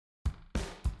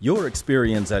Your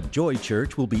experience at Joy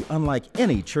Church will be unlike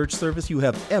any church service you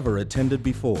have ever attended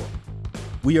before.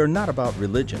 We are not about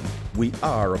religion. We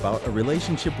are about a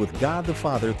relationship with God the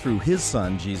Father through His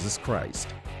Son, Jesus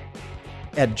Christ.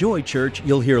 At Joy Church,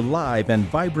 you'll hear live and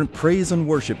vibrant praise and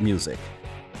worship music.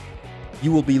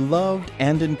 You will be loved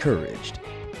and encouraged.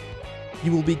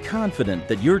 You will be confident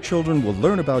that your children will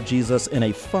learn about Jesus in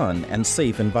a fun and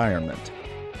safe environment.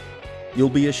 You'll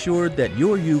be assured that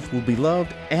your youth will be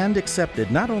loved and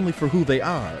accepted not only for who they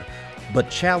are, but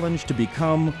challenged to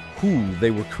become who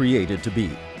they were created to be.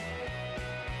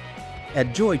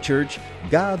 At Joy Church,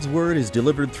 God's Word is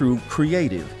delivered through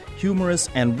creative, humorous,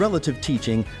 and relative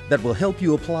teaching that will help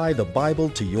you apply the Bible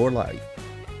to your life.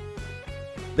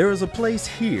 There is a place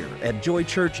here at Joy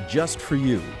Church just for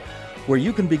you, where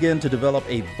you can begin to develop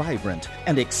a vibrant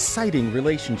and exciting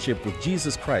relationship with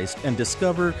Jesus Christ and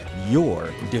discover your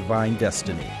divine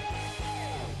destiny.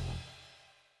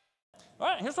 All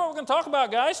right, here's what we're going to talk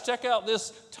about, guys. Check out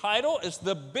this title. It's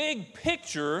The Big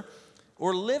Picture,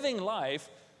 or Living Life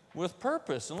with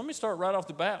Purpose. And let me start right off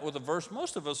the bat with a verse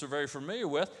most of us are very familiar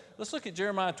with. Let's look at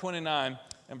Jeremiah 29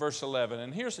 and verse 11.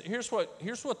 And here's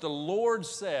what the Lord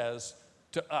says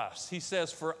to us. He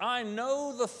says, "For I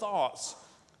know the thoughts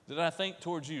that I think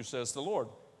towards you," says the Lord.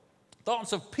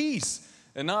 Thoughts of peace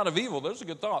and not of evil. Those are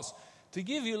good thoughts. To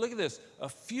give you, look at this, a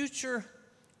future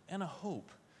and a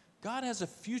hope. God has a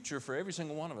future for every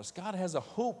single one of us. God has a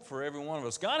hope for every one of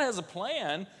us. God has a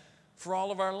plan for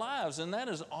all of our lives, and that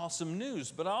is awesome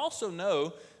news. But I also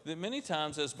know that many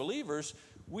times as believers,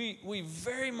 we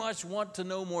very much want to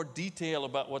know more detail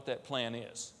about what that plan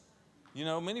is. You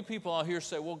know, many people out here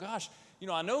say, well, gosh,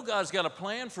 I know God's got a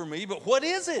plan for me, but what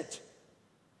is it?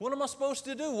 What am I supposed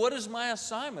to do? What is my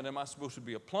assignment? Am I supposed to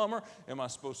be a plumber? Am I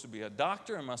supposed to be a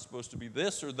doctor? Am I supposed to be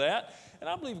this or that? And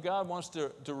I believe God wants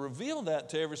to reveal that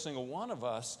to every single one of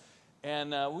us,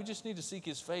 and we just need to seek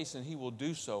His face, and He will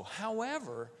do so.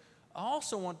 However, I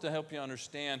also want to help you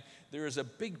understand there is a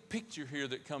big picture here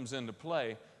that comes into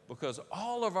play, because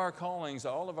all of our callings,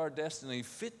 all of our destiny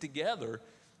fit together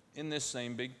in this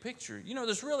same big picture.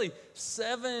 There's really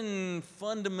 7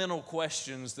 fundamental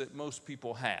questions that most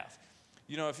people have.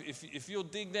 If you'll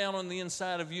dig down on the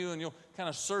inside of you and you'll kind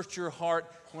of search your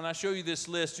heart, when I show you this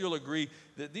list, you'll agree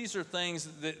that these are things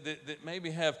that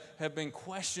maybe have been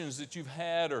questions that you've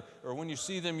had, or when you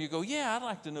see them, you go, yeah, I'd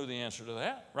like to know the answer to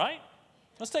that, right?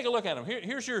 Let's take a look at them.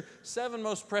 Here's your 7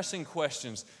 most pressing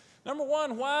questions. Number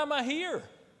 1, why am I here?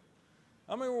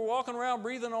 We're walking around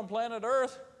breathing on planet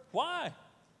Earth. Why?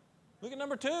 Look at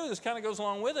number 2. This kind of goes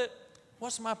along with it.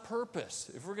 What's my purpose?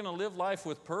 If we're going to live life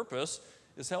with purpose,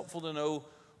 it's helpful to know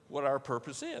what our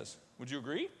purpose is. Would you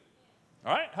agree?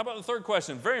 All right, how about the 3rd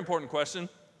question? Very important question.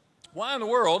 Why in the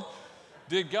world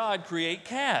did God create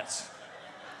cats?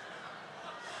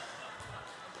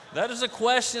 That is a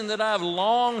question that I've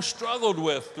long struggled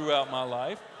with throughout my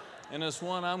life, and it's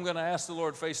one I'm going to ask the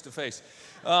Lord face to face.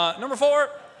 Number 4,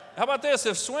 how about this?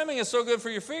 If swimming is so good for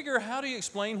your figure, how do you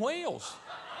explain whales?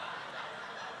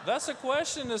 That's a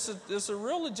question. It's a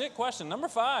real legit question. Number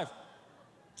 5,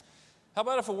 how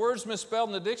about if a word's misspelled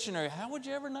in the dictionary? How would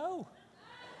you ever know?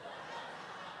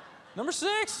 Number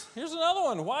 6, here's another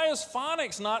one. Why is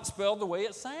phonics not spelled the way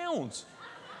it sounds?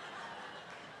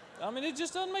 It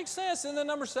just doesn't make sense. And then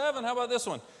number 7, how about this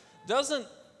one? Doesn't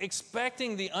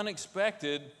expecting the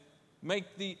unexpected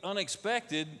make the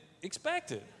unexpected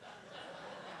expected?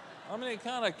 It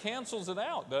kind of cancels it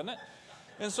out, doesn't it?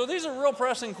 And so these are real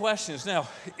pressing questions. Now,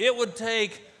 it would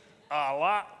take a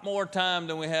lot more time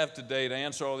than we have today to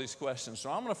answer all these questions. So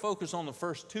I'm going to focus on the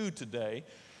first 2 today,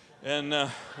 and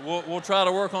we'll try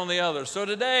to work on the others. So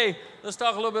today, let's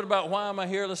talk a little bit about why am I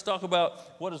here. Let's talk about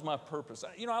what is my purpose.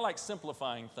 I like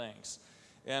simplifying things.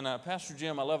 And Pastor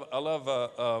Jim, I love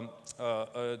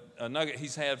a nugget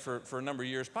he's had for a number of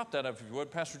years. Pop that up if you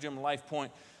would. Pastor Jim, Life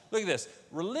Point. Look at this.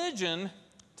 Religion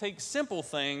takes simple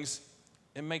things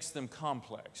and makes them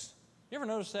complex. You ever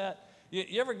notice that?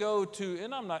 You ever go to,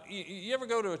 you ever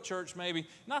go to a church maybe,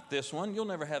 not this one, you'll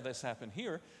never have this happen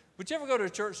here, but you ever go to a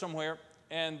church somewhere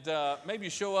and maybe you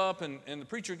show up and the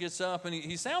preacher gets up and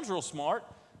he sounds real smart,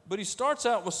 but he starts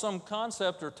out with some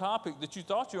concept or topic that you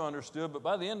thought you understood, but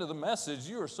by the end of the message,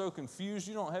 you are so confused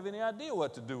you don't have any idea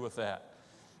what to do with that.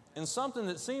 And something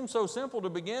that seems so simple to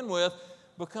begin with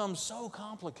becomes so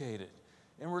complicated.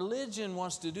 And religion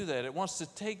wants to do that. It wants to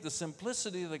take the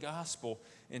simplicity of the gospel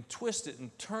and twist it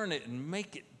and turn it and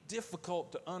make it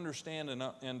difficult to understand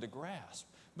and to grasp.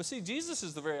 But see, Jesus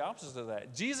is the very opposite of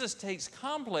that. Jesus takes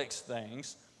complex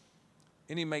things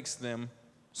and He makes them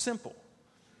simple.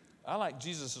 I like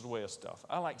Jesus' way of stuff.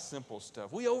 I like simple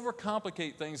stuff. We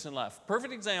overcomplicate things in life.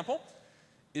 Perfect example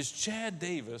is Chad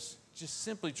Davis just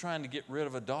simply trying to get rid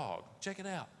of a dog? Check it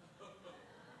out.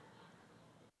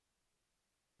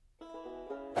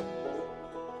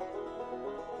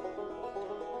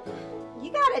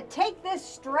 You gotta take this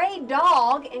stray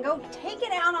dog and go take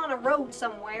it out on a road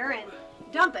somewhere and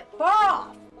dump it far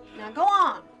off. Now go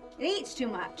on. It eats too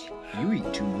much. You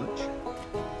eat too much.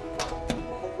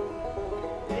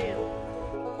 Damn.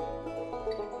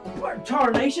 What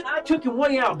tarnation? I took him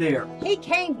way out there. He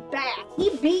came back. He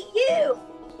beat you.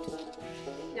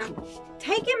 Now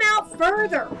take him out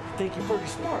further. I think you're pretty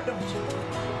smart, don't you?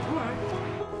 All right.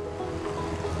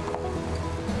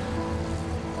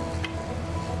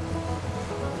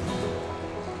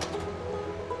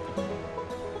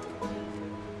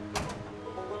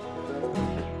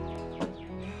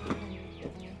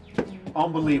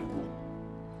 Unbelievable.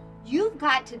 You've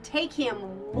got to take him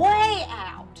way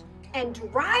out and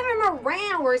drive him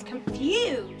around where he's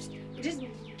confused. Just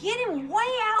get him way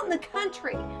out in the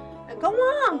country. Now go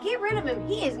on, get rid of him.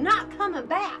 He is not coming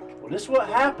back. Well, this is what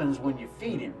happens when you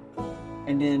feed him,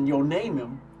 and then you'll name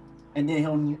him, and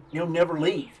then he'll never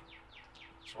leave.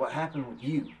 It's what happened with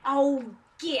you. Oh,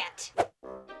 get.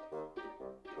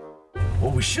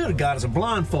 What we should have got is a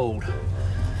blindfold.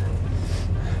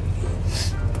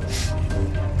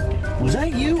 Was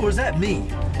that you or was that me?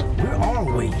 Where are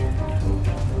we?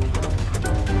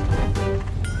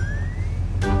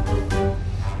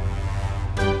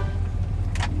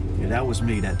 Yeah, that was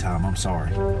me that time. I'm sorry.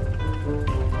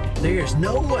 There's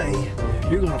no way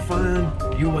you're gonna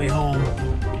find your way home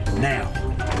now.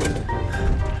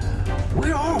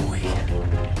 Where are we?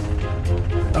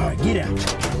 All right, get out.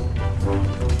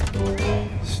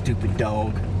 Stupid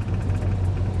dog.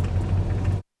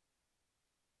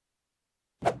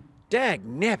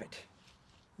 Dagnabbit.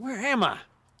 Where am I?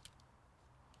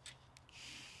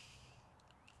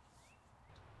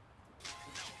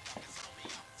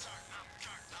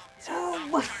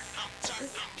 Oh,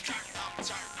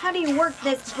 how do you work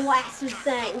this blasted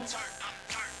thing?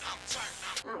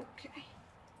 Okay.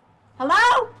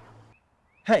 Hello?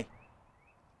 Hey,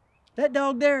 that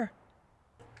dog there?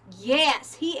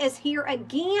 Yes, he is here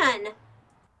again.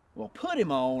 Well, put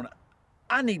him on.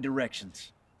 I need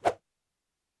directions.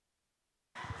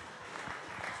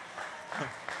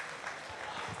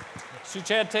 See,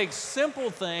 Chad takes simple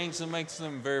things and makes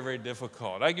them very, very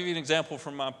difficult. I'll give you an example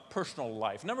from my personal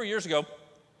life. A number of years ago,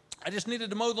 I just needed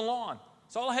to mow the lawn.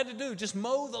 That's all I had to do, just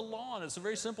mow the lawn. It's a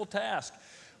very simple task.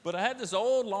 But I had this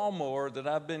old lawnmower that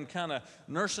I've been kind of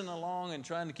nursing along and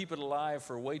trying to keep it alive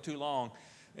for way too long.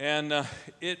 And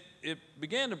it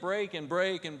began to break and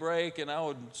break and break, and I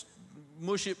would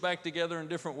mush it back together in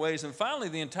different ways. And finally,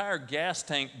 the entire gas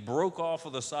tank broke off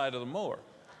of the side of the mower.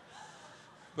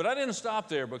 But I didn't stop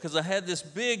there because I had this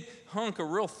big hunk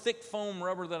of real thick foam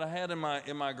rubber that I had in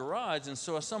my garage, and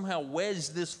so I somehow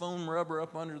wedged this foam rubber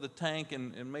up under the tank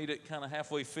and made it kind of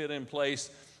halfway fit in place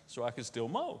so I could still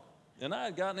mow. And I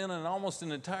had gotten in almost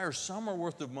an entire summer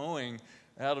worth of mowing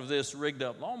out of this rigged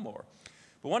up lawnmower.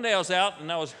 But one day I was out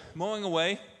and I was mowing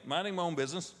away, minding my own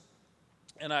business,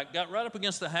 and I got right up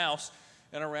against the house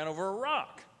and I ran over a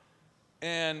rock.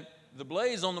 And the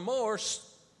blaze on the mower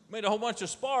made a whole bunch of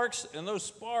sparks, and those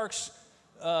sparks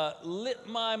lit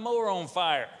my mower on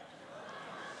fire.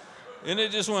 And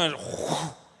it just went,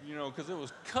 because it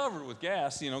was covered with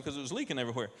gas, because it was leaking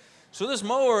everywhere. So this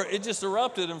mower, it just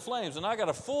erupted in flames, and I got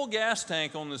a full gas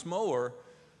tank on this mower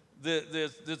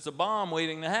that's a bomb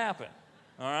waiting to happen,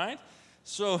 all right?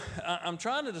 So I'm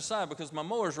trying to decide, because my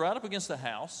mower's right up against the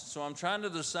house, so I'm trying to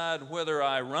decide whether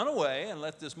I run away and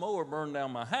let this mower burn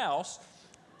down my house,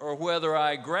 or whether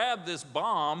I grab this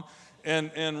bomb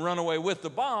and run away with the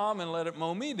bomb and let it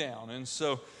mow me down. And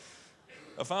so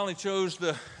I finally chose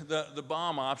the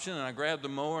bomb option, and I grabbed the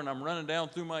mower, and I'm running down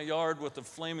through my yard with the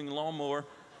flaming lawnmower.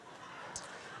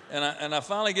 And I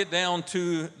finally get down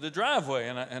to the driveway,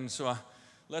 and so I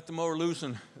let the mower loose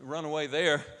and run away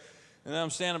there. And then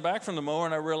I'm standing back from the mower,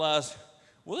 and I realize,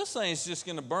 well, this thing's just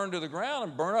going to burn to the ground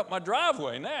and burn up my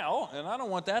driveway now, and I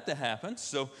don't want that to happen.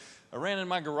 So I ran in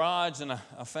my garage, and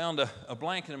I found a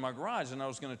blanket in my garage, and I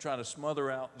was going to try to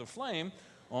smother out the flame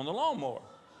on the lawnmower.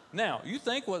 Now, you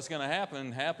think what's going to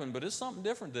happen, but it's something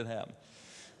different that happened.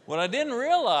 What I didn't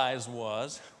realize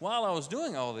was, while I was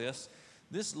doing all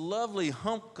this lovely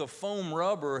hunk of foam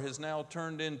rubber has now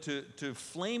turned into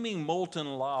flaming molten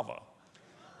lava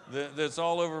that's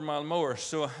all over my mower.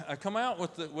 So I come out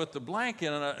with the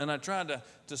blanket, and I tried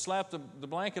to slap the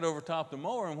blanket over top the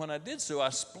mower, and when I did so, I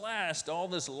splashed all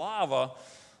this lava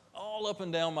all up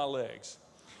and down my legs.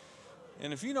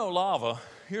 And if you know lava,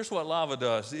 here's what lava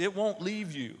does. It won't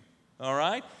leave you, all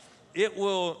right? It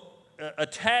will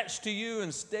attach to you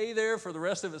and stay there for the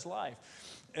rest of its life.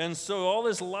 And so all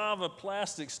this lava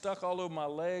plastic stuck all over my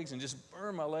legs and just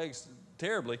burned my legs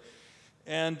terribly.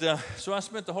 And so I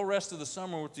spent the whole rest of the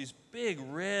summer with these big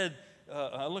red,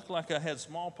 I looked like I had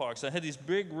smallpox. I had these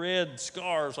big red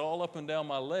scars all up and down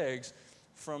my legs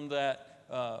from that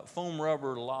foam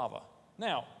rubber lava.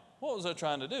 Now, what was I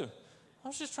trying to do? I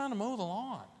was just trying to mow the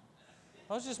lawn.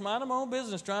 I was just minding my own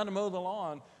business trying to mow the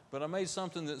lawn, but I made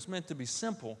something that's meant to be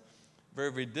simple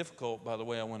very, very difficult by the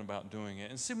way I went about doing it.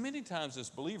 And see, many times as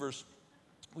believers,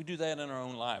 we do that in our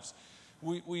own lives.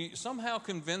 We somehow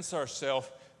convince ourselves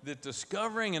that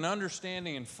discovering and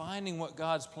understanding and finding what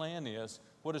God's plan is,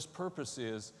 what His purpose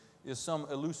is some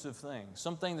elusive thing,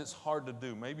 something that's hard to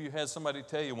do. Maybe you had somebody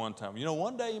tell you one time,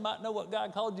 one day you might know what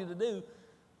God called you to do,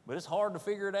 but it's hard to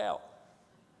figure it out.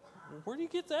 Where do you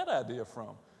get that idea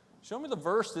from? Show me the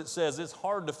verse that says it's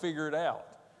hard to figure it out.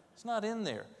 It's not in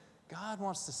there. God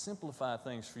wants to simplify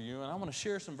things for you, and I want to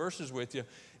share some verses with you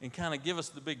and kind of give us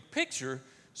the big picture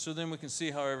so then we can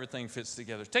see how everything fits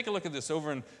together. Take a look at this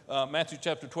over in Matthew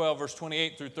chapter 12, verse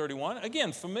 28 through 31.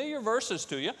 Again, familiar verses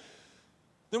to you.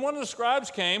 Then one of the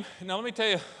scribes came. Now let me tell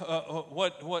you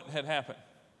what had happened.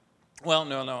 Well,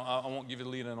 no, I won't give you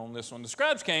the lead in on this one. The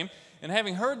scribes came, and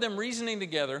having heard them reasoning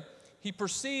together, he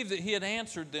perceived that he had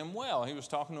answered them well. He was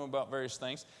talking to them about various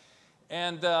things.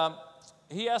 And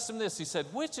he asked them this. He said,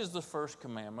 which is the first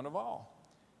commandment of all?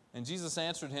 And Jesus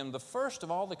answered him, the first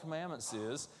of all the commandments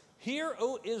is, hear,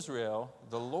 O Israel,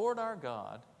 the Lord our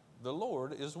God, the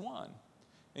Lord is one.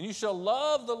 And you shall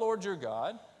love the Lord your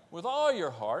God with all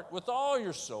your heart, with all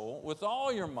your soul, with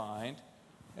all your mind,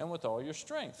 and with all your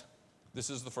strength. This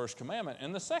is the first commandment.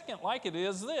 And the second, like it,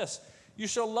 is this. You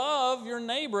shall love your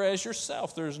neighbor as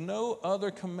yourself. There's no other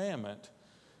commandment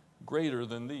greater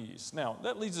than these. Now,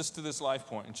 that leads us to this life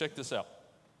point, and check this out.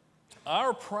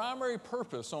 Our primary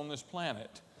purpose on this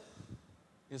planet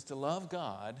is to love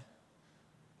God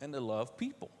and to love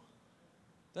people.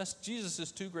 That's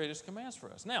Jesus' two greatest commands for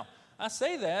us. Now, I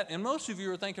say that, and most of you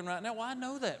are thinking right now, well, I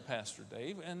know that, Pastor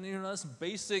Dave, and that's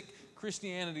basic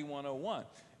Christianity 101.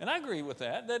 And I agree with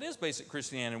that. That is basic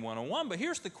Christianity 101, but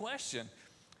here's the question.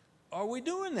 Are we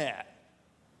doing that?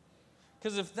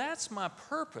 Because if that's my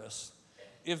purpose,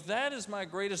 if that is my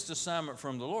greatest assignment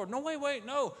from the Lord,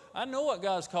 no, I know what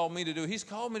God's called me to do. He's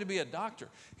called me to be a doctor.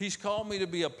 He's called me to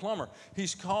be a plumber.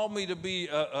 He's called me to be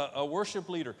a worship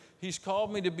leader. He's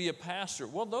called me to be a pastor.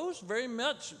 Well, those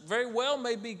very well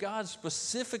may be God's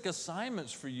specific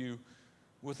assignments for you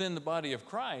within the body of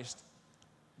Christ.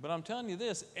 But I'm telling you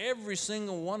this, every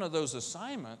single one of those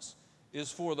assignments is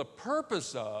for the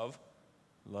purpose of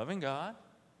loving God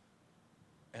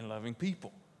and loving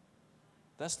people.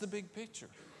 That's the big picture.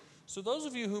 So those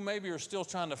of you who maybe are still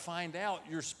trying to find out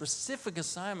your specific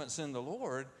assignments in the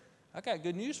Lord, I got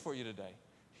good news for you today.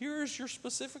 Here's your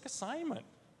specific assignment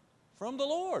from the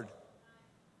Lord.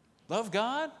 Love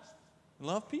God,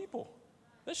 love people.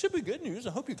 That should be good news.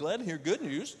 I hope you're glad to hear good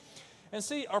news. And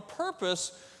see, our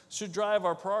purpose should drive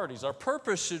our priorities. Our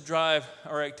purpose should drive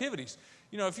our activities.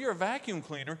 If you're a vacuum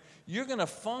cleaner, you're going to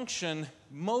function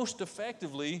most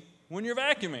effectively when you're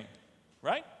vacuuming,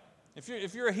 right?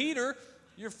 If you're a heater,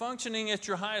 you're functioning at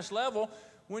your highest level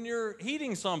when you're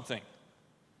heating something.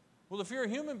 Well, if you're a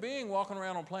human being walking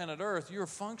around on planet Earth, you're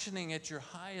functioning at your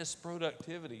highest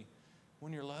productivity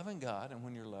when you're loving God and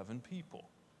when you're loving people.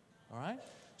 All right?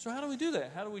 So how do we do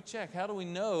that? How do we check? How do we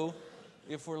know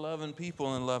if we're loving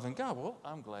people and loving God? Well,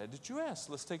 I'm glad that you asked.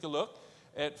 Let's take a look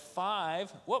at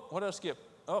 5. What did I skip?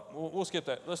 Oh, we'll skip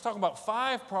that. Let's talk about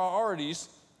 5 priorities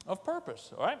of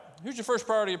purpose. All right? Here's your first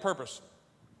priority of purpose.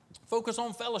 Focus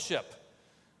on fellowship.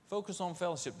 Focus on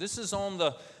fellowship. This is on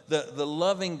the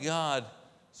loving God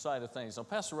side of things. Now,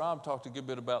 Pastor Rob talked a good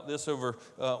bit about this over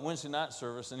Wednesday night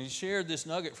service, and he shared this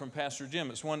nugget from Pastor Jim.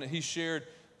 It's one that he shared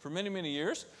for many, many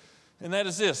years, and that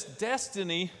is this.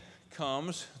 Destiny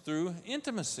comes through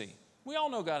intimacy. We all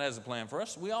know God has a plan for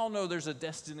us. We all know there's a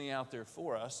destiny out there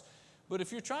for us. But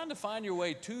if you're trying to find your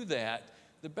way to that,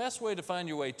 the best way to find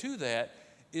your way to that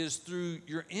is through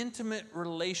your intimate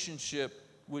relationship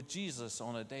with Jesus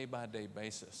on a day-by-day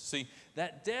basis. See,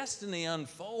 that destiny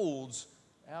unfolds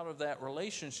out of that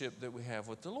relationship that we have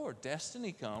with the Lord.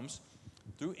 Destiny comes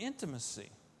through intimacy,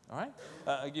 all right?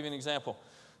 I'll give you an example.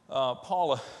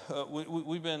 Paula,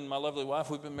 my lovely wife,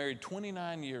 we've been married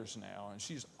 29 years now, and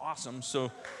she's awesome. So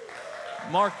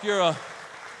mark your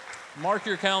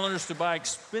calendars to buy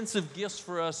expensive gifts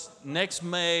for us next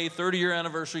May, 30-year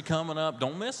anniversary coming up.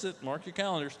 Don't miss it. Mark your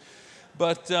calendars.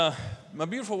 But my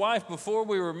beautiful wife, before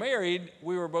we were married,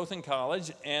 we were both in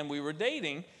college, and we were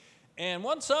dating. And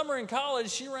one summer in college,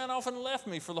 she ran off and left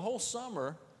me for the whole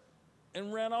summer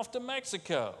and ran off to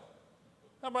Mexico.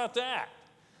 How about that?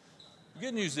 The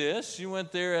good news is she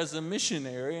went there as a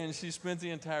missionary, and she spent the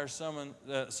entire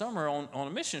summer on a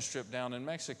mission trip down in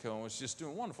Mexico and was just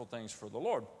doing wonderful things for the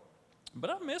Lord. But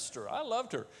I missed her. I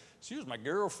loved her. She was my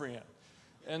girlfriend.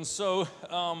 And so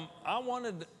I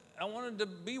wanted to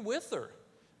be with her.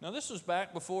 Now, this was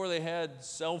back before they had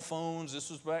cell phones.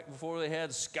 This was back before they had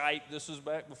Skype. This was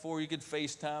back before you could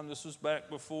FaceTime. This was back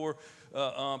before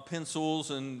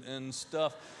pencils and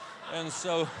stuff. And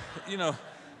so,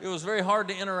 it was very hard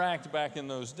to interact back in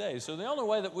those days. So the only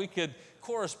way that we could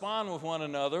correspond with one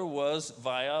another was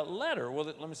via letter. Well,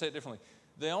 let me say it differently.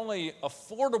 The only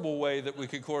affordable way that we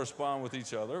could correspond with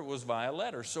each other was via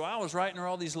letter. So I was writing her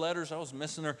all these letters. I was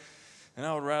missing her. And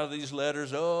I would write these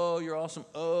letters. Oh, you're awesome.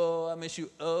 Oh, I miss you.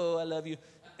 Oh, I love you.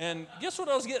 And guess what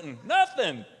I was getting?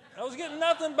 Nothing. I was getting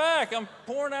nothing back. I'm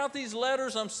pouring out these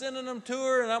letters. I'm sending them to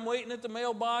her, and I'm waiting at the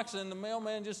mailbox, and the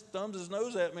mailman just thumbs his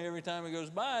nose at me every time he goes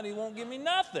by, and he won't give me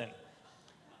nothing.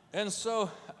 And so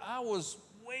I was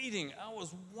waiting. I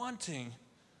was wanting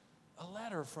a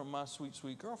letter from my sweet,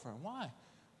 sweet girlfriend. Why?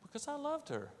 Because I loved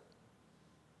her,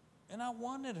 and I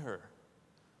wanted her.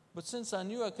 But since I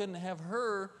knew I couldn't have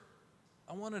her,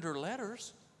 I wanted her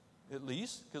letters, at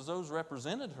least, because those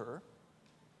represented her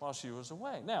while she was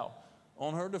away. Now,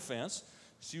 on her defense,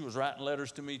 she was writing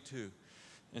letters to me too.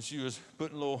 And she was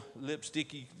putting little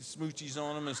lipsticky smoochies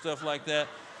on them and stuff like that,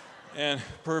 and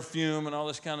perfume and all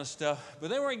this kind of stuff. But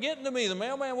they weren't getting to me. The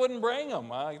mailman wouldn't bring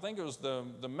them. I think it was the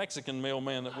Mexican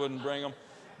mailman that wouldn't bring them.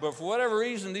 But for whatever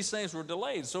reason, these things were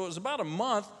delayed. So it was about a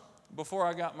month before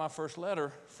I got my first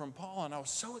letter from Paula, and I was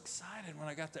so excited when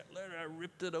I got that letter. I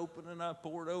ripped it open and I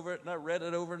poured over it and I read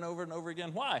it over and over and over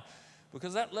again. Why?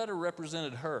 Because that letter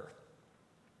represented her.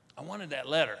 I wanted that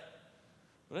letter,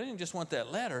 but I didn't just want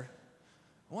that letter.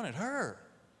 I wanted her.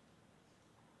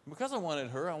 Because I wanted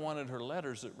her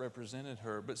letters that represented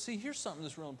her. But see, here's something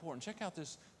that's real important. Check out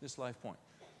this life point.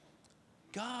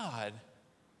 God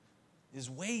is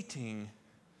waiting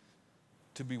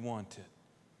to be wanted.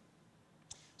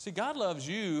 See, God loves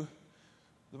you,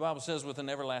 the Bible says, with an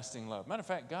everlasting love. Matter of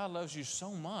fact, God loves you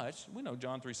so much. We know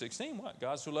John 3:16, what?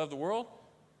 God so loved the world.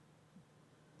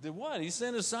 Did what? He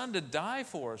sent his son to die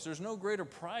for us. There's no greater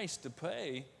price to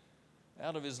pay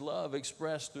out of his love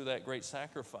expressed through that great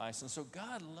sacrifice. And so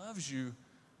God loves you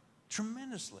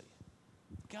tremendously.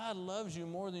 God loves you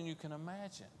more than you can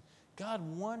imagine. God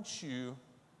wants you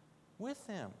with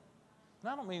him. And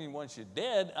I don't mean he wants you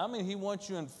dead. I mean he wants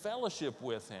you in fellowship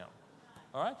with him.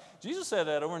 All right? Jesus said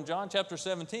that over in John chapter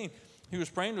 17. He was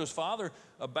praying to his Father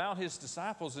about his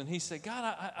disciples, and he said, God,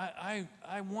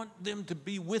 I want them to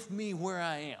be with me where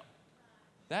I am.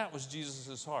 That was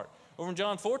Jesus' heart. Over in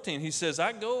John 14, he says,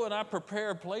 I go and I prepare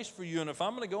a place for you, and if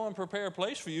I'm going to go and prepare a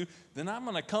place for you, then I'm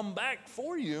going to come back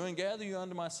for you and gather you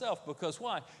unto myself. Because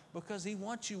why? Because he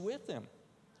wants you with him.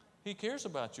 He cares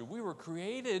about you. We were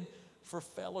created for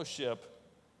fellowship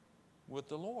with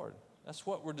the Lord. That's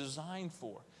what we're designed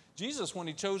for. Jesus, when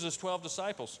he chose his 12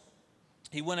 disciples,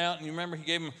 he went out, and you remember he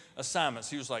gave them assignments.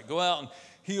 He was like, go out and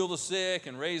heal the sick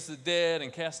and raise the dead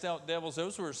and cast out devils.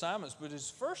 Those were assignments. But his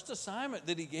first assignment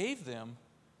that he gave them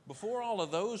before all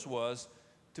of those was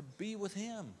to be with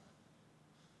him.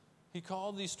 He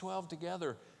called these 12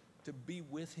 together to be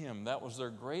with him. That was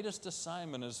their greatest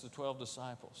assignment as the 12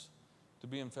 disciples, to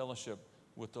be in fellowship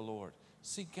with the Lord.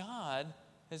 See, God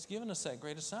has given us that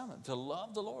great assignment, to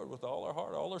love the Lord with all our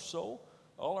heart, all our soul,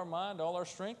 all our mind, all our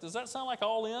strength. Does that sound like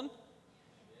all in?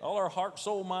 All our heart,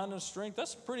 soul, mind, and strength.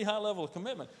 That's a pretty high level of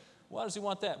commitment. Why does he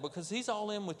want that? Because he's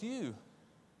all in with you.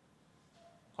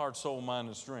 Heart, soul, mind,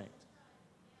 and strength.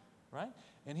 Right?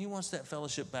 And he wants that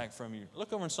fellowship back from you.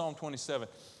 Look over in Psalm 27.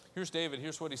 Here's David.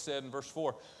 Here's what he said in verse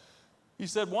 4. He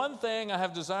said, one thing I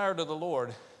have desired of the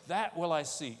Lord, that will I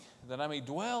seek, that I may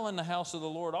dwell in the house of the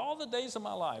Lord all the days of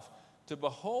my life, to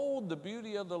behold the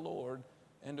beauty of the Lord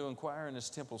and to inquire in his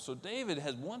temple. So David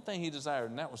had one thing he desired,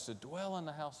 and that was to dwell in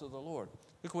the house of the Lord.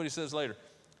 Look what he says later,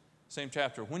 same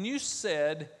chapter. When you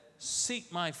said,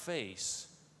 seek my face,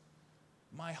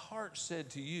 my heart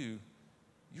said to you,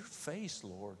 your face,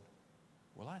 Lord,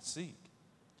 will I seek.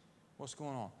 What's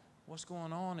going on? What's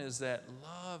going on is that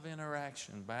love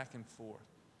interaction back and forth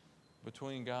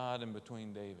between God and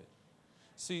between David.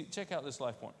 See, check out this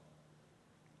life point.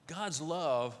 God's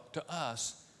love to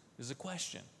us is a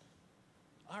question.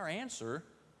 Our answer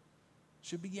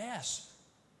should be yes.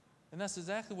 And that's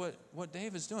exactly what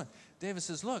David's doing. David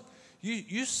says, look,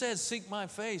 you said seek my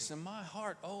face, and my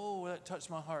heart, oh, that touched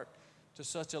my heart to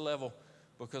such a level,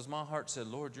 because my heart said,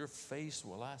 Lord, your face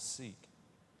will I seek.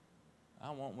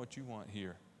 I want what you want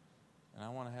here, and I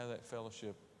want to have that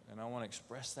fellowship And I want to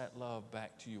express that love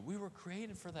back to you. We were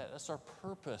created for that. That's our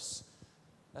purpose.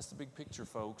 That's the big picture,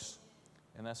 folks.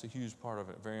 And that's a huge part of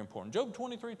it, very important. Job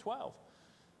 23:12.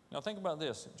 Now think about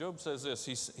this. Job says this.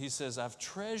 He says, I've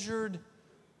treasured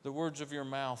the words of your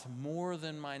mouth more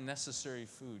than my necessary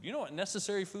food. You know what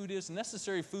necessary food is?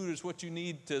 Necessary food is what you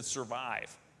need to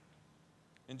survive.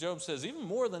 And Job says, even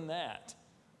more than that,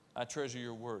 I treasure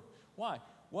your word. Why?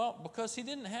 Well, because he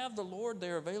didn't have the Lord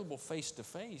there available face to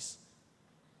face.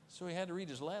 So he had to read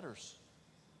his letters.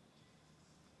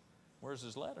 Where's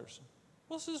his letters?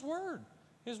 Well, it's his word.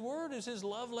 His word is his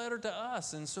love letter to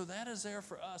us. And so that is there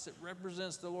for us. It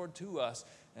represents the Lord to us.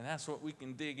 And that's what we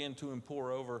can dig into and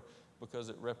pour over because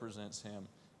it represents him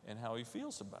and how he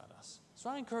feels about us. So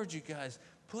I encourage you guys,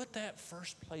 put that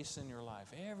first place in your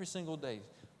life every single day.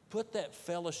 Put that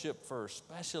fellowship first.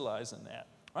 Specialize in that.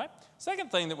 All right?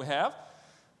 Second thing that we have,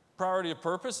 priority of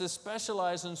purpose, is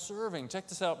specialize in serving. Check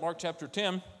this out, Mark chapter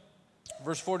 10,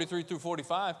 verse 43 through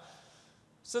 45. It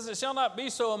says, it shall not be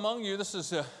so among you. This is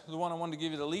the one I wanted to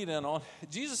give you the lead in on.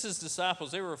 Jesus'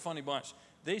 disciples, they were a funny bunch.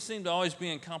 They seemed to always be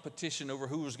in competition over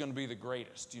who was going to be the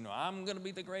greatest. You know, I'm going to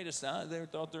be the greatest. They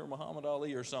thought they were Muhammad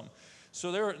Ali or something.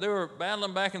 So they were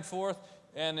battling back and forth.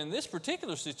 And in this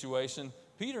particular situation,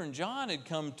 Peter and John had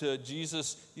come to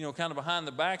Jesus, you know, kind of behind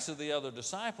the backs of the other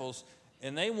disciples.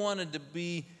 And they wanted to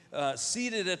be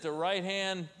seated at the right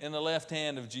hand and the left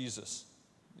hand of Jesus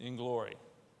in glory.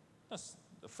 That's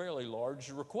a fairly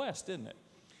large request, isn't it?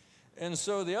 And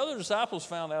so the other disciples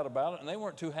found out about it, and they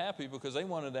weren't too happy because they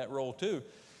wanted that role too.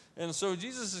 And so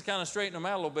Jesus is kind of straightening them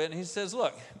out a little bit, and he says,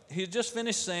 look, he just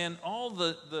finished saying all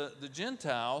the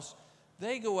Gentiles,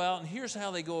 they go out, and here's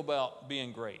how they go about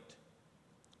being great.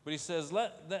 But he says,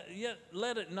 let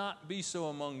it not be so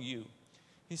among you.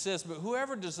 He says, but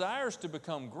whoever desires to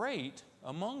become great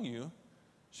among you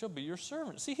shall be your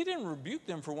servant. See, he didn't rebuke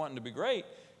them for wanting to be great.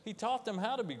 He taught them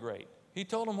how to be great. He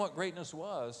told them what greatness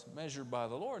was measured by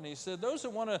the Lord. And he said, those that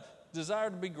want to desire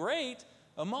to be great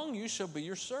among you shall be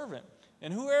your servant.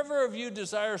 And whoever of you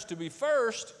desires to be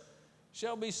first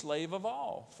shall be slave of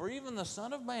all. For even the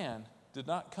Son of Man did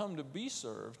not come to be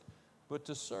served, but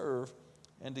to serve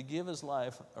and to give his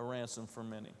life a ransom for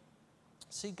many.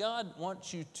 See, God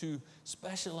wants you to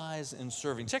specialize in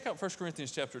serving. Check out 1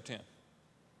 Corinthians chapter 10.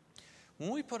 When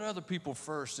we put other people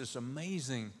first, it's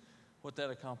amazing what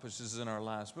that accomplishes in our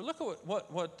lives. But look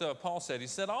at what Paul said. He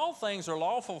said, all things are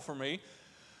lawful for me,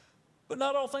 but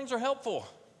not all things are helpful.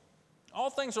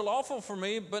 All things are lawful for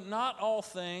me, but not all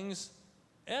things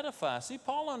edify. See,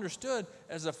 Paul understood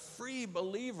as a free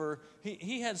believer,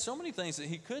 he had so many things that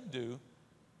he could do,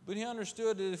 but he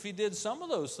understood that if he did some of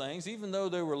those things, even though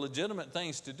they were legitimate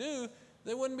things to do,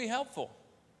 they wouldn't be helpful.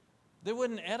 They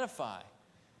wouldn't edify.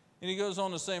 And he goes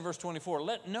on to say in verse 24,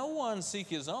 let no one seek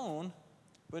his own,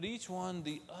 but each one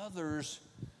the other's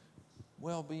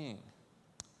well-being.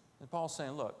 And Paul's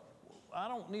saying, look, I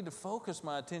don't need to focus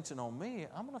my attention on me.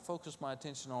 I'm going to focus my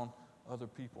attention on other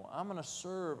people. I'm going to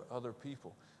serve other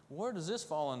people. Where does this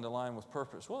fall into line with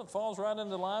purpose? Well, it falls right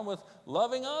into line with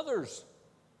loving others,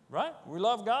 right? We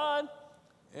love God,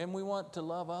 and we want to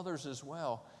love others as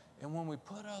well. And when we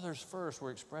put others first,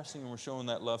 we're expressing and we're showing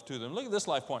that love to them. Look at this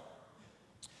life point.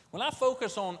 When I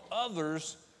focus on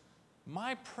others,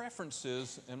 my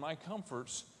preferences and my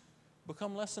comforts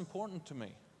become less important to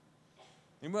me.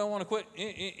 Anybody want to quit?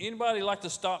 Anybody like to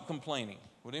stop complaining?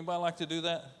 Would anybody like to do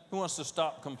that? Who wants to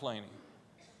stop complaining?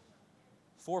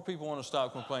 4 people want to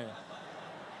stop complaining.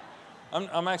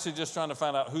 I'm actually just trying to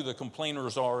find out who the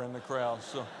complainers are in the crowd.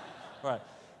 So, right.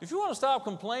 If you want to stop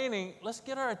complaining, let's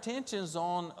get our attentions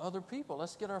on other people.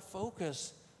 Let's get our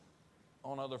focus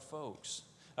on other folks.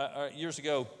 Years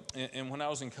ago, and when I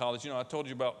was in college, I told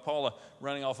you about Paula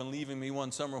running off and leaving me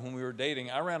one summer when we were dating.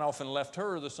 I ran off and left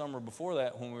her the summer before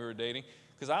that when we were dating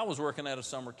because I was working at a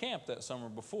summer camp that summer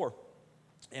before.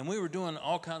 And we were doing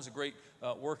all kinds of great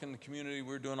work in the community. We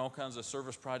were doing all kinds of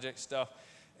service project stuff.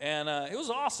 And it was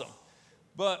awesome.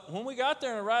 But when we got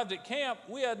there and arrived at camp,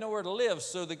 we had nowhere to live.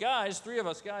 So the guys, 3 of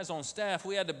us guys on staff,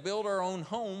 we had to build our own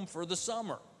home for the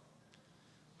summer.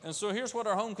 And so here's what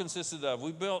our home consisted of.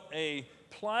 We built a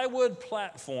plywood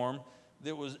platform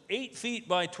that was 8 feet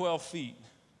by 12 feet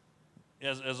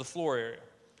as a floor area.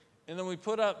 And then we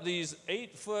put up these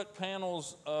 8-foot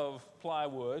panels of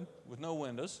plywood with no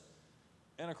windows.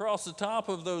 And across the top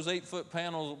of those 8-foot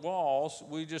panel walls,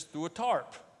 we just threw a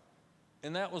tarp.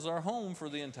 And that was our home for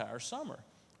the entire summer.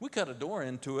 We cut a door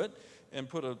into it and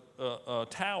put a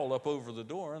towel up over the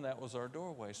door, and that was our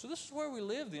doorway. So this is where we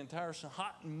lived the entire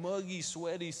hot, muggy,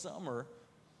 sweaty summer.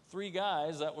 3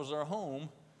 guys, that was our home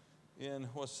in,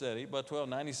 what's that, 8 by 12,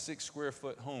 96 square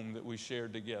foot home that we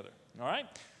shared together. All right?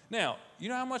 Now, you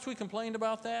know how much we complained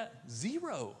about that?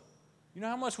 0. You know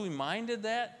how much we minded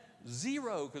that?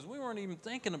 0, because we weren't even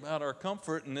thinking about our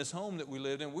comfort in this home that we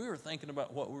lived in. We were thinking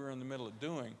about what we were in the middle of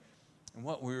doing, and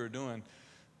what we were doing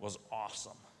was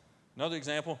awesome. Another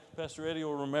example, Pastor Eddie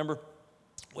will remember,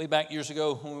 way back years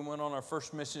ago when we went on our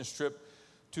first missions trip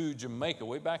to Jamaica,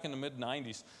 way back in the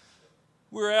mid-90s.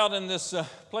 We were out in this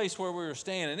place where we were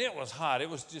staying, and it was hot. It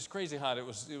was just crazy hot. It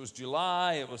was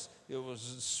July. It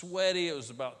was sweaty. It was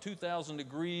about 2,000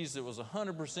 degrees. There was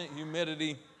 100%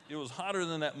 humidity. It was hotter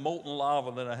than that molten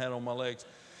lava that I had on my legs.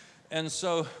 And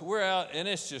so we're out, and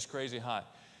it's just crazy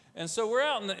hot. And so we're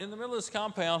out in the middle of this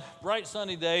compound, bright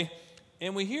sunny day,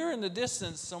 and we hear in the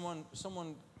distance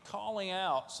someone calling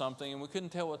out something, and we couldn't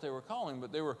tell what they were calling,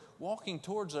 but they were walking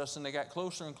towards us, and they got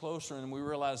closer and closer, and we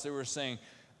realized they were saying,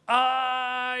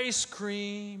 "Ice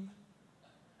cream."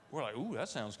 We're like, "Ooh, that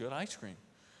sounds good, ice cream."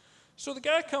 So the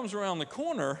guy comes around the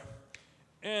corner,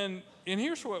 and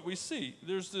here's what we see.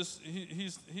 There's this,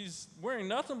 he's wearing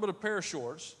nothing but a pair of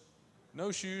shorts,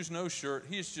 no shoes, no shirt.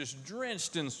 He's just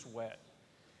drenched in sweat.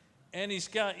 And he's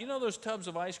got, you know those tubs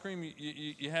of ice cream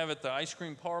you have at the ice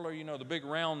cream parlor, you know, the big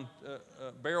round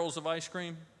barrels of ice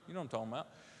cream? You know what I'm talking about.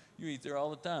 You eat there all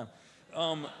the time.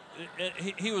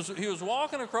 He was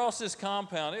walking across this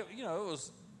compound. It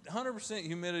was 100%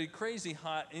 humidity, crazy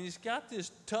hot, and he's got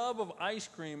this tub of ice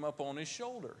cream up on his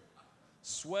shoulder,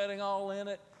 sweating all in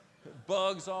it,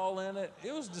 bugs all in it.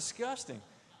 It was disgusting.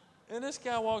 And this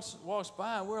guy walks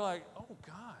by, and we're like, "Oh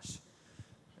gosh."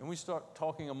 And we start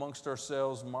talking amongst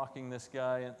ourselves, mocking this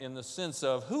guy in the sense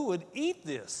of, who would eat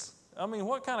this? I mean,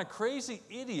 what kind of crazy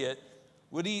idiot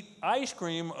would eat ice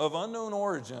cream of unknown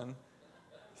origin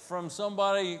from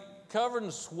somebody covered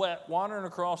in sweat wandering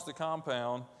across the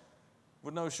compound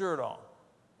with no shirt on?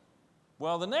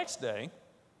 Well, the next day,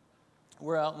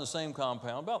 we're out in the same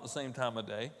compound, about the same time of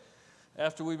day,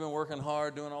 after we've been working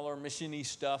hard, doing all our mission-y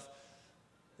stuff,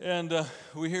 and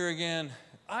we hear again,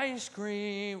 "Ice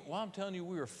cream." Well, I'm telling you,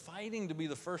 we were fighting to be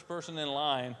the first person in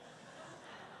line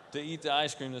to eat the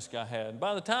ice cream this guy had.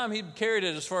 By the time he'd carried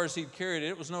it as far as he'd carried it,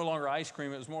 it was no longer ice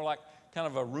cream. It was more like kind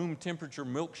of a room temperature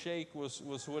milkshake was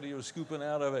what he was scooping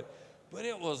out of it. But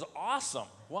it was awesome.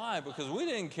 Why? Because we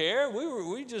didn't care. We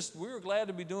were glad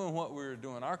to be doing what we were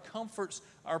doing. Our comforts,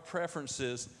 our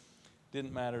preferences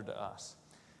didn't matter to us.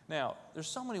 Now, there's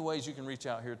so many ways you can reach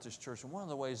out here at this church, and one of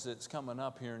the ways that's coming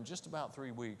up here in just about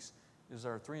 3 weeks is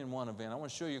our 3-in-1 event. I want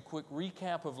to show you a quick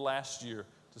recap of last year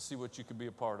to see what you could be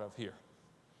a part of here.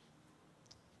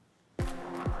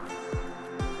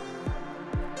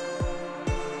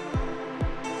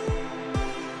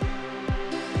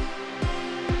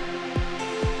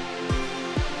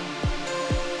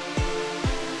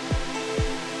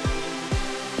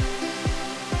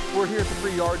 We're here at the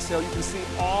free yard sale. You can see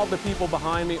all the people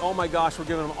behind me. Oh my gosh, we're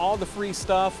giving them all the free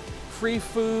stuff, free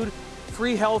food,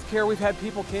 free health care. We've had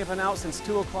people camping out since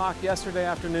 2 o'clock yesterday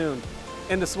afternoon.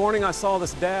 And this morning I saw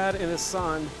this dad and his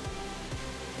son,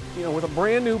 with a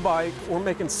brand new bike. We're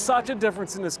making such a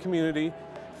difference in this community.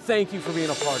 Thank you for being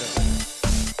a part of it.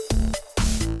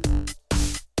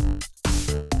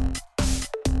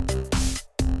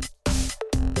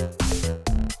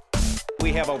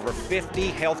 We have over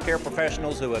 50 healthcare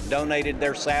professionals who have donated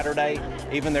their Saturday,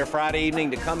 even their Friday evening,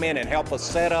 to come in and help us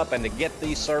set up and to get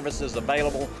these services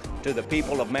available to the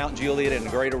people of Mount Juliet and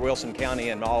greater Wilson County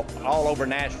and all over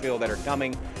Nashville that are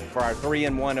coming for our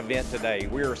 3-in-1 event today.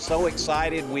 We are so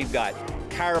excited. We've got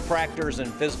chiropractors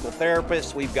and physical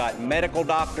therapists. We've got medical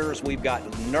doctors. We've got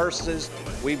nurses.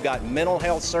 We've got mental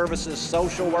health services,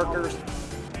 social workers.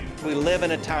 We live in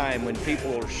a time when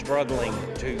people are struggling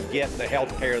to get the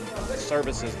health care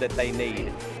services that they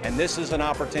need. And this is an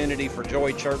opportunity for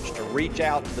Joy Church to reach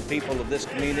out to the people of this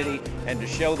community and to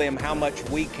show them how much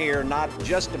we care, not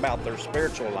just about their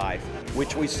spiritual life,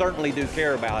 which we certainly do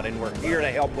care about, and we're here to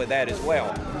help with that as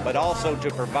well, but also to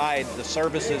provide the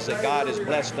services that God has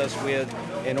blessed us with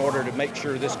in order to make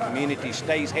sure this community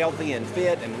stays healthy and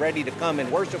fit and ready to come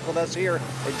and worship with us here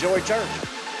at Joy Church.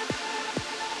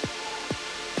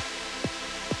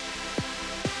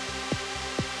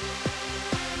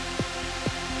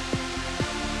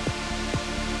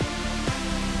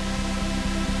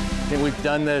 We've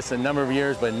done this a number of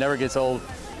years, but it never gets old.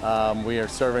 We are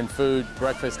serving food,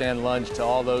 breakfast and lunch to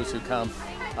all those who come,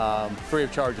 free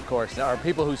of charge, of course. Our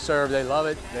people who serve, they love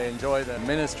it. They enjoy the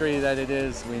ministry that it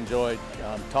is. We enjoy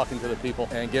talking to the people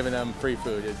and giving them free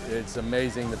food. It's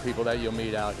amazing the people that you'll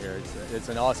meet out here. It's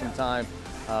an awesome time,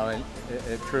 and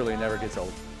it truly never gets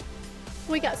old.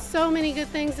 We got so many good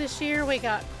things this year. We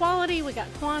got quality, we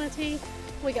got quantity.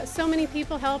 We got so many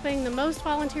people helping, the most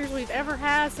volunteers we've ever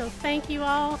had, so thank you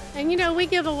all. And you know, we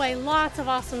give away lots of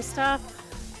awesome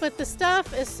stuff, but the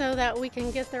stuff is so that we can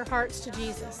get their hearts to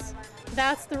Jesus.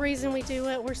 That's the reason we do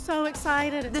it. We're so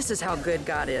excited. This is how good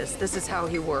God is. This is how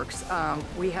He works.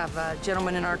 We have a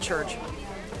gentleman in our church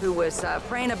who was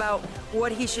praying about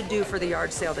what he should do for the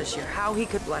yard sale this year, how he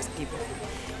could bless people.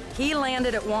 He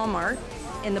landed at Walmart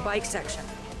in the bike section,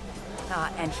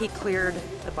 and he cleared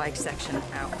the bike section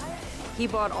out. He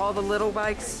bought all the little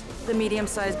bikes, the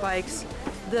medium-sized bikes,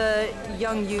 the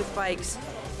young youth bikes,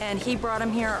 and he brought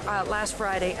them here last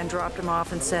Friday and dropped them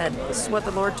off and said, "This is what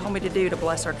the Lord told me to do to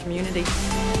bless our community."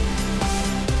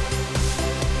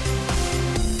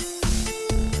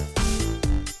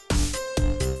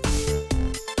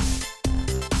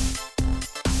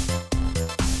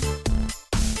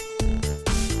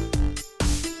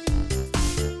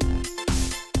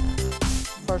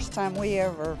 First time we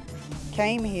ever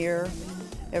came here,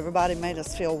 everybody made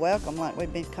us feel welcome like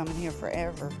we've been coming here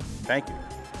forever. Thank you.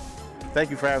 Thank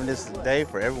you for having this day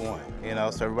for everyone,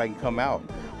 so everybody can come out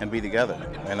and be together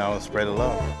and spread the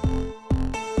love.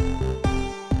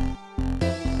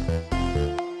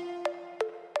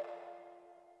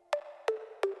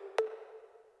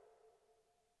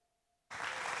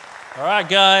 All right,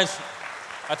 guys.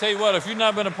 I tell you what, if you've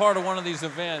not been a part of one of these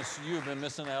events, you have been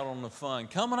missing out on the fun.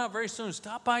 Coming up very soon,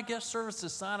 stop by Guest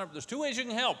Services, sign up. There's 2 ways you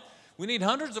can help. We need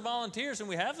hundreds of volunteers, and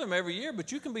we have them every year, but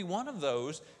you can be one of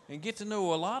those and get to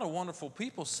know a lot of wonderful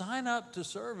people. Sign up to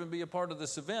serve and be a part of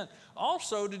this event.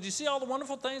 Also, did you see all the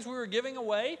wonderful things we were giving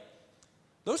away?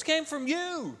 Those came from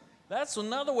you. That's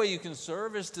another way you can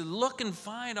serve, is to look and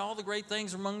find all the great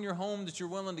things among your home that you're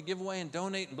willing to give away and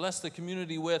donate and bless the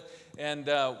community with. And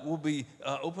we'll be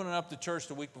opening up the church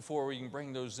the week before where you can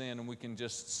bring those in and we can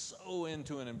just sow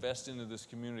into and invest into this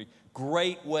community.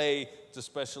 Great way to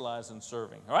specialize in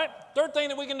serving. All right, third thing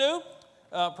that we can do,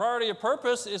 priority of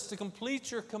purpose, is to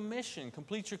complete your commission.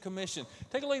 Complete your commission.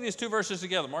 Take a look at these 2 verses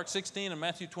together, Mark 16 and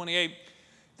Matthew 28.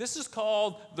 This is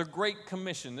called the Great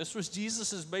Commission. This was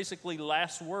Jesus' basically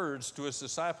last words to his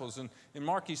disciples. And in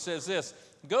Mark, he says this: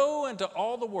 "Go into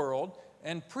all the world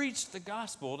and preach the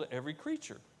gospel to every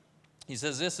creature." He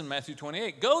says this in Matthew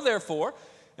 28, "Go therefore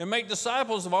and make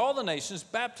disciples of all the nations,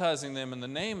 baptizing them in the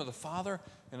name of the Father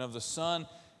and of the Son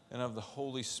and of the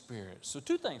Holy Spirit." So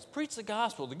 2 things: preach the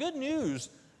gospel, the good news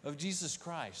of Jesus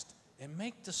Christ, and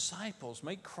make disciples,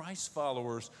 make Christ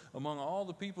followers among all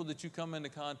the people that you come into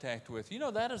contact with. You know,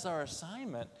 that is our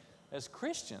assignment as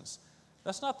Christians.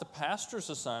 That's not the pastor's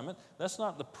assignment. That's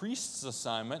not the priest's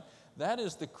assignment. That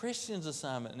is the Christian's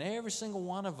assignment. And every single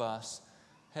one of us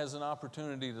has an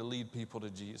opportunity to lead people to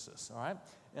Jesus, all right?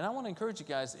 And I want to encourage you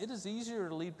guys, it is easier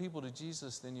to lead people to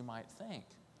Jesus than you might think.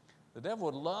 The devil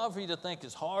would love for you to think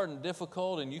it's hard and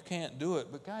difficult and you can't do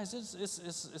it. But guys,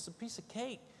 it's a piece of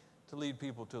cake to lead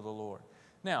people to the Lord.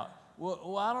 Now,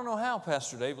 well, I don't know how,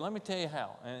 Pastor Dave. Let me tell you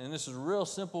how. And this is a real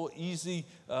simple, easy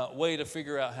way to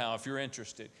figure out how if you're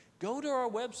interested. Go to our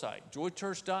website,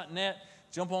 joychurch.net.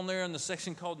 Jump on there in the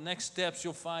section called Next Steps.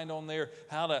 You'll find on there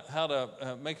how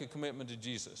to make a commitment to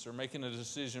Jesus or making a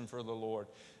decision for the Lord.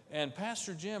 And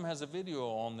Pastor Jim has a video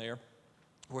on there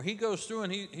where he goes through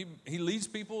and he leads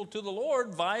people to the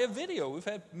Lord via video. We've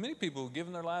had many people who've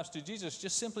given their lives to Jesus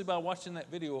just simply by watching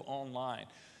that video online.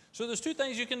 So there's 2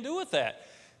 things you can do with that.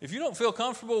 If you don't feel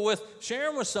comfortable with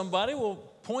sharing with somebody, well,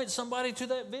 point somebody to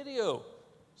that video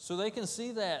so they can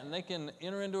see that and they can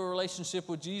enter into a relationship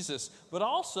with Jesus. But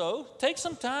also, take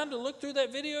some time to look through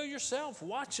that video yourself.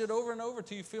 Watch it over and over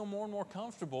till you feel more and more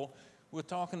comfortable with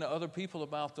talking to other people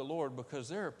about the Lord, because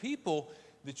there are people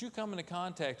that you come into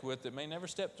contact with that may never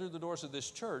step through the doors of this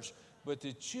church, but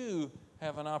that you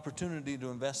have an opportunity to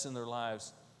invest in their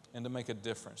lives and to make a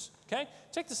difference. Okay?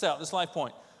 Check this out, this life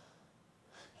point.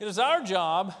 It is our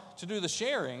job to do the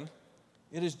sharing.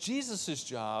 It is Jesus'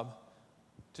 job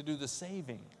to do the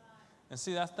saving. And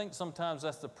see, I think sometimes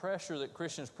that's the pressure that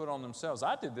Christians put on themselves.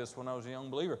 I did this when I was a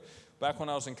young believer. Back when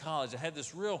I was in college, I had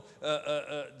this real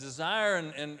desire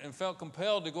and felt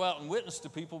compelled to go out and witness to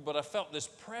people, but I felt this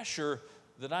pressure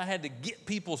that I had to get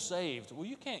people saved. Well,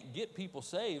 you can't get people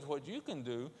saved. What you can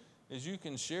do is you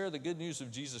can share the good news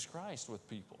of Jesus Christ with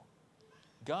people.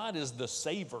 God is the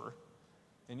saver,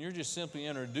 and you're just simply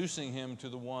introducing him to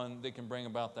the one that can bring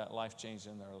about that life change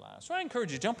in their lives. So I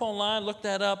encourage you, jump online, look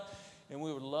that up, and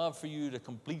we would love for you to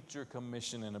complete your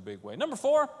commission in a big way. Number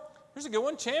 4, here's a good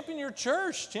one. Champion your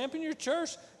church. Champion your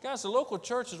church. Guys, the local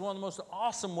church is one of the most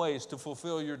awesome ways to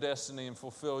fulfill your destiny and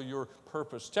fulfill your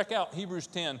purpose. Check out Hebrews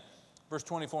 10, verse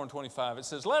 24 and 25. It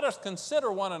says, "Let us consider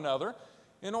one another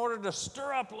in order to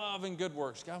stir up love and good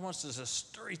works." God wants us to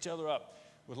stir each other up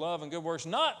with love and good works,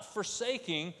 not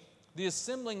forsaking the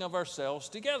assembling of ourselves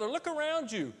together. Look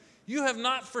around you. You have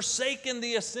not forsaken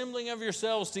the assembling of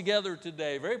yourselves together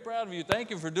today. Very proud of you. Thank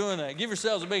you for doing that. Give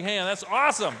yourselves a big hand. That's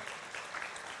awesome.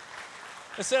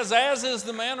 It says, as is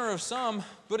the manner of some,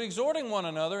 but exhorting one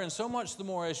another, and so much the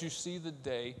more as you see the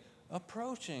day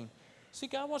approaching. See,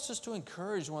 God wants us to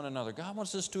encourage one another. God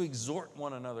wants us to exhort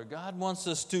one another. God wants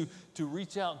us to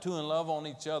reach out to and love on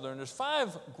each other. And there's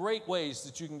 5 great ways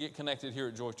that you can get connected here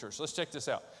at Joy Church. Let's check this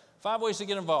out. 5 ways to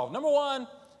get involved. Number 1,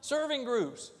 serving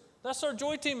groups. That's our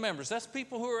Joy Team members. That's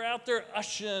people who are out there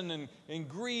ushering and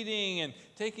greeting and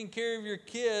taking care of your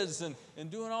kids and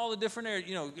doing all the different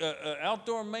areas,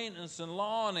 outdoor maintenance and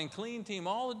lawn and clean team,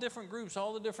 all the different groups,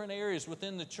 all the different areas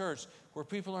within the church where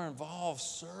people are involved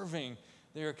serving.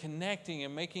 They are connecting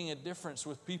and making a difference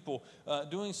with people,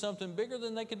 doing something bigger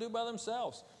than they could do by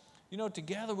themselves.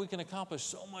 Together we can accomplish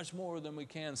so much more than we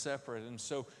can separate. And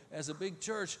so as a big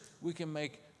church, we can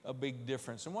make a big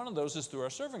difference. And one of those is through our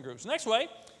serving groups. Next way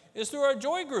is through our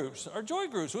joy groups. Our joy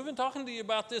groups, we've been talking to you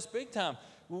about this big time.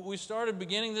 We started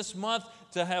beginning this month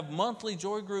to have monthly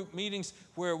joy group meetings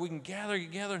where we can gather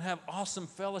together and have awesome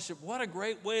fellowship. What a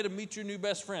great way to meet your new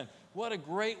best friend. What a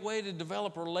great way to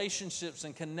develop relationships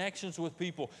and connections with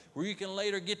people where you can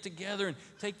later get together and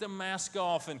take the mask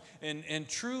off. And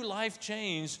true life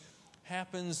change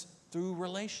happens through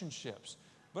relationships.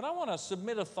 But I want to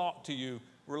submit a thought to you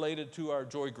related to our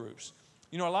joy groups.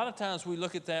 A lot of times we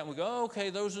look at that and we go, oh, okay,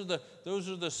 those are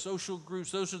the social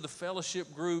groups, those are the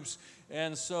fellowship groups,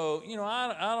 and so,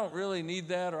 I don't really need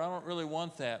that or I don't really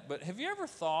want that. But have you ever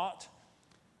thought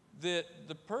that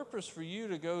the purpose for you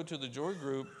to go to the joy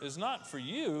group is not for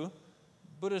you,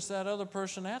 but it's that other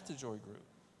person at the joy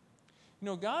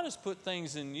group? God has put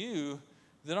things in you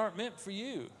that aren't meant for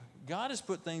you. God has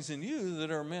put things in you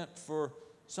that are meant for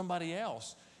somebody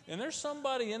else. And there's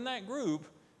somebody in that group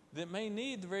that may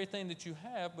need the very thing that you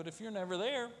have, but if you're never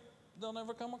there, they'll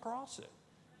never come across it.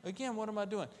 Again, what am I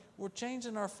doing? We're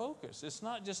changing our focus. It's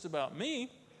not just about me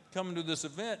coming to this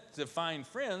event to find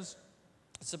friends.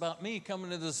 It's about me coming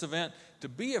to this event to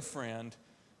be a friend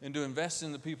and to invest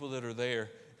in the people that are there.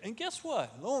 And guess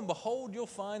what? Lo and behold, you'll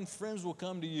find friends will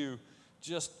come to you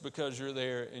just because you're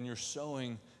there and you're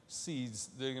sowing seeds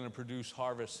that are going to produce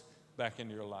harvest back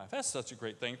into your life. That's such a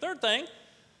great thing. Third thing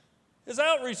is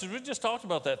outreaches. We just talked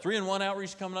about that. 3-in-1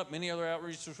 outreach coming up, many other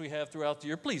outreaches we have throughout the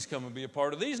year. Please come and be a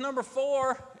part of these. Number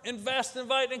 4, invest,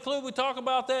 invite, include. We talk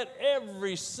about that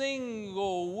every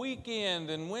single weekend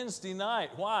and Wednesday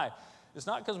night. Why? It's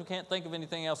not because we can't think of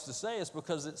anything else to say. It's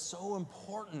because it's so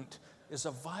important. It's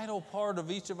a vital part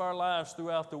of each of our lives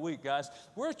throughout the week, guys.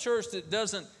 We're a church that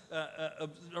doesn't,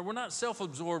 we're not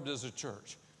self-absorbed as a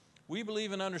church. We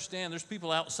believe and understand there's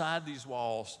people outside these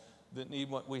walls that need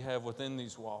what we have within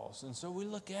these walls. And so we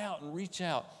look out and reach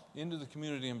out into the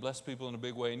community and bless people in a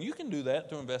big way. And you can do that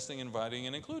through investing, inviting,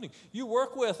 and including. You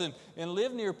work with and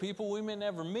live near people we may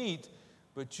never meet,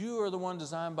 but you are the one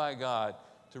designed by God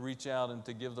to reach out and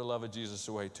to give the love of Jesus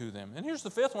away to them. And here's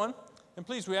the 5th one. And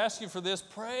please, we ask you for this.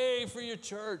 Pray for your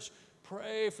church.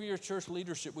 Pray for your church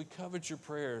leadership. We covet your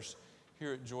prayers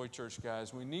here at Joy Church,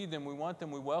 guys. We need them, we want them,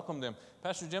 we welcome them.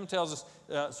 Pastor Jim tells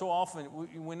us so often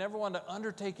we never want to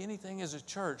undertake anything as a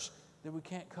church that we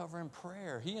can't cover in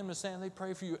prayer. He and Miss Ann, they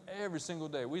pray for you every single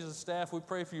day. We as a staff, we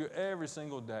pray for you every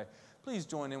single day. Please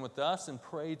join in with us and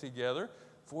pray together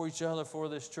for each other, for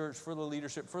this church, for the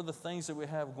leadership, for the things that we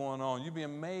have going on. You'd be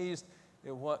amazed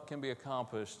at what can be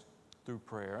accomplished through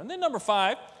prayer. And then number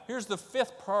 5, here's the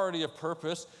 5th priority of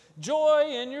purpose, joy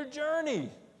in your journey.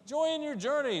 Joy in your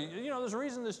journey. There's a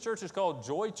reason this church is called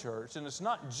Joy Church, and it's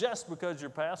not just because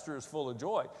your pastor is full of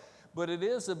joy, but it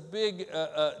is a big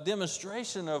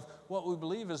demonstration of what we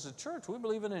believe as a church. We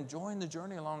believe in enjoying the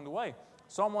journey along the way.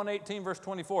 Psalm 118, verse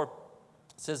 24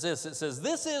 says this. It says,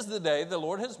 "This is the day the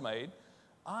Lord has made.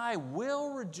 I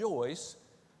will rejoice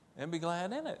and be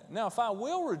glad in it." Now, if I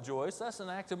will rejoice, that's an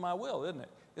act of my will, isn't it?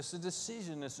 It's a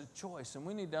decision, it's a choice, and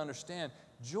we need to understand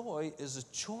joy is a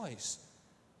choice.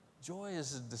 Joy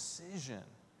is a decision.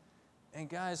 And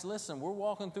guys, listen, we're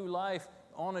walking through life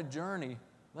on a journey.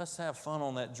 Let's have fun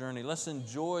on that journey. Let's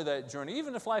enjoy that journey.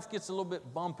 Even if life gets a little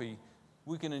bit bumpy,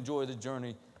 we can enjoy the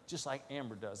journey just like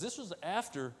Amber does. This was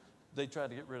after they tried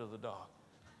to get rid of the dog.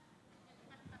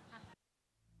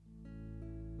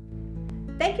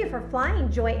 Thank you for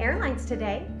flying Joy Airlines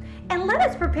today. And let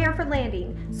us prepare for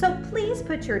landing. So please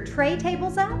put your tray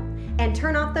tables up and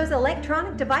turn off those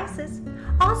electronic devices.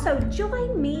 Also,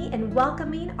 join me in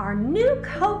welcoming our new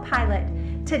co-pilot.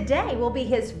 Today will be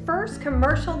his first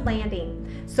commercial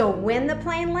landing. So when the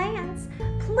plane lands,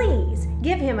 please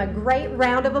give him a great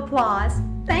round of applause.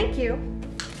 Thank you.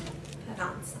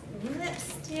 on some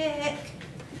lipstick.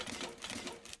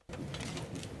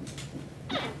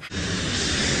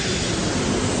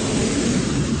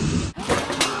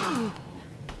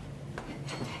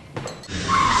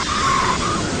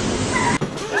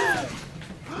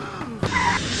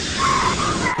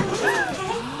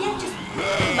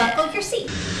 Buckle your seat.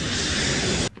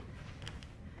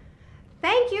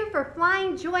 Thank you for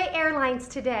flying Joy Airlines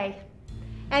today.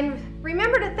 And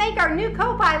remember to thank our new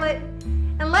co-pilot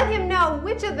and let him know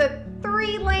which of the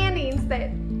 3 landings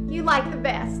that you like the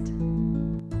best.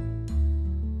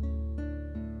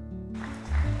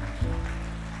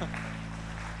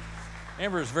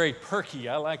 Amber is very perky.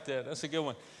 I like that. That's a good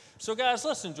one. So guys,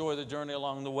 let's enjoy the journey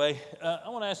along the way. I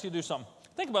want to ask you to do something.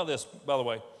 Think about this, by the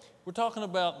way. We're talking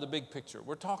about the big picture.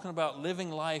 We're talking about living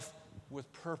life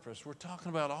with purpose. We're talking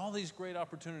about all these great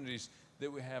opportunities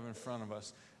that we have in front of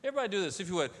us. Everybody do this, if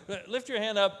you would. Lift your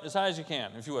hand up as high as you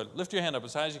can, if you would. Lift your hand up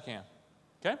as high as you can.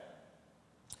 Okay?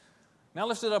 Now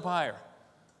lift it up higher.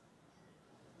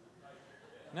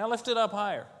 Now lift it up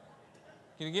higher.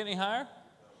 Can you get any higher?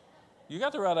 You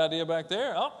got the right idea back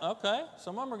there. Oh, okay.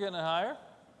 Some of them are getting it higher.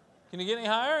 Can you get any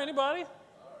higher? Anybody?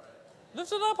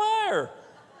 Lift it up higher.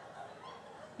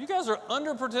 You guys are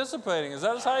under-participating. Is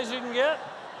that as high as you can get?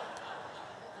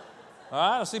 All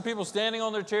right, I see people standing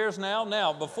on their chairs now.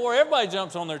 Now, before everybody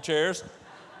jumps on their chairs,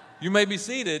 you may be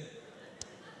seated,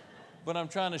 but I'm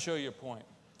trying to show you a point.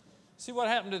 See what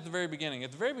happened at the very beginning.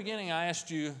 At the very beginning, I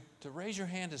asked you to raise your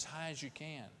hand as high as you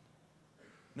can.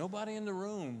 Nobody in the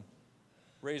room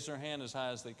raised their hand as high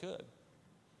as they could.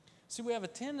 See, we have a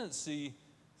tendency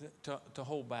to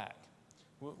hold back.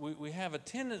 We have a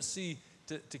tendency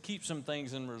to keep some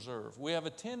things in reserve. We have a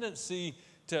tendency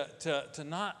to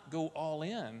not go all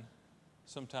in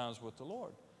sometimes with the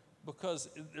Lord because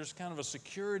there's kind of a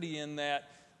security in that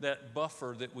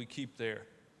buffer that we keep there.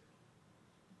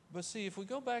 But see, if we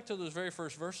go back to those very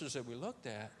first verses that we looked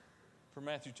at from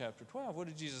Matthew chapter 12, what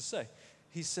did Jesus say?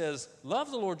 He says,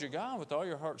 love the Lord your God with all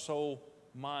your heart, soul,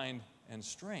 mind, and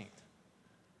strength,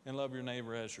 and love your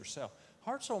neighbor as yourself.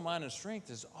 Heart, soul, mind, and strength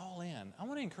is all in. I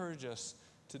want to encourage us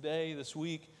today, this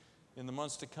week, in the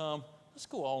months to come, let's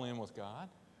go all in with God.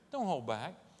 Don't hold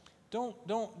back. Don't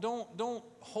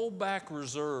hold back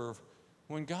reserve.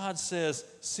 When God says,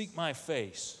 seek my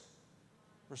face,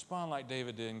 respond like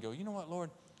David did and go, you know what, Lord?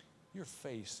 Your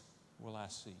face will I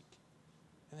seek.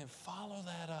 And then follow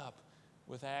that up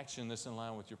with action that's in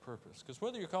line with your purpose. Because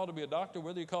whether you're called to be a doctor,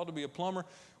 whether you're called to be a plumber,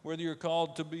 whether you're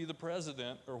called to be the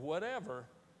president or whatever,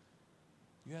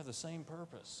 you have the same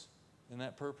purpose. And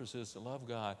that purpose is to love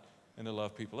God and to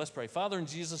love people. Let's pray. Father, in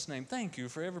Jesus' name, thank you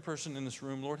for every person in this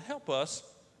room. Lord, help us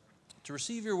to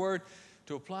receive your word,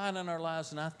 to apply it in our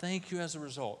lives. And I thank you as a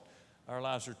result. Our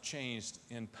lives are changed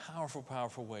in powerful,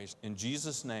 powerful ways. In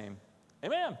Jesus' name,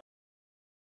 amen.